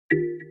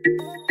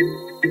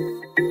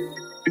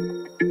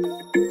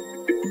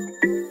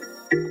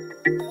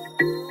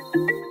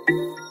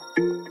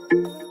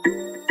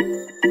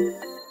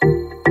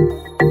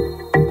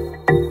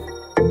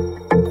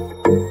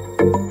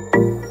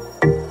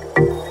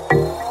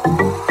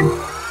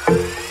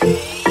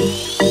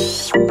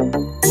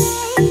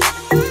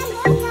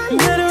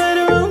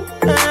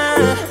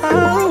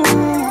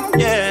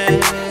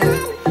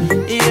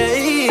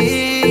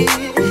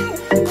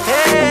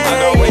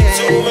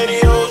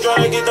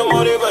the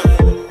money, baby.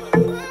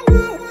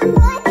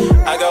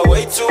 I got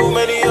way too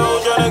many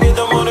hoes tryna get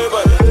the money,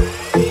 baby.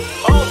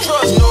 I don't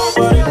trust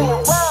nobody.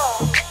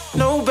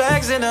 No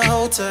bags in the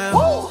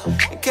hotel,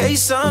 in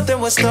case something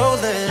was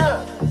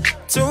stolen.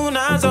 2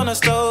 nights on the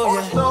stove,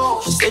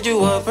 yeah. She said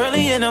you up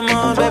early in the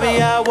morning,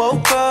 baby. I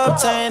woke up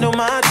to handle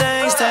my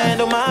things, to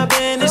handle my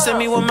business, and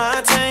me with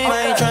my team.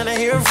 I ain't tryna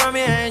hear from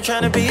you, I ain't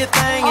tryna be a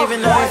thing.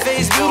 Even though your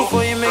face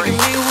beautiful, you're making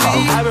me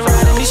weak. I've been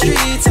riding these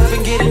streets, I've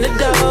been getting the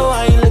dough.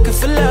 I ain't looking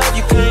for love,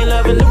 you can't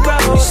love in the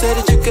road. You said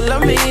that you could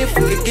love me if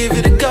we could give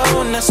it a go,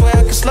 and that's why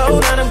I can slow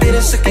down and be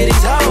the sick of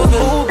these hoes.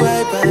 Ooh,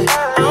 baby,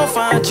 I'll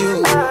find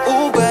you.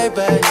 Ooh,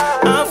 baby,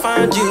 I'll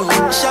find you.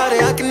 Shawty,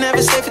 I can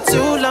never stay for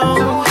too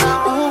long.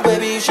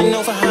 You should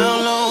know for how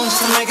long.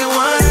 Just to make it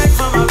one night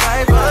for my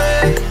paper.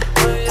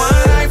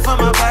 One night for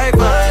my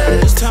paper.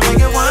 Just to make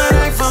it one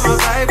night for my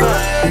paper.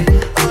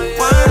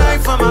 One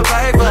night for my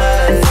paper.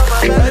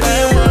 Baby,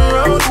 I'm on the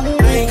road,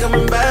 I ain't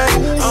coming back.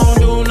 I don't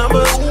do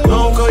numbers, I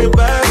don't call you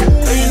back.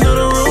 Hey, you know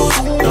the rules,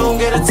 don't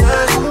get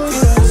attached.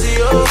 Keep the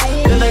pussy up,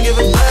 then I give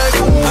it back.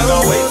 I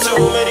got way too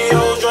many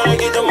hoes tryna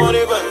get the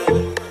money back.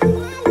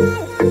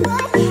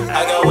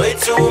 I got way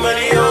too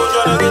many hoes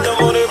tryna get the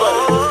money back.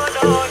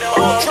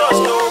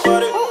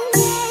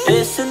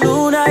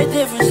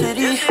 Different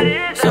city,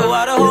 so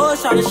all the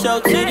hoes tryna show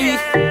titty,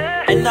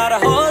 and all the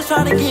hoes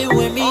tryna get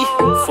with me.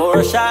 For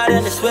a shot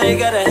and a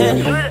swig of the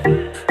Henny,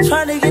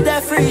 tryna get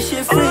that free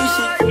shit, free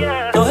shit.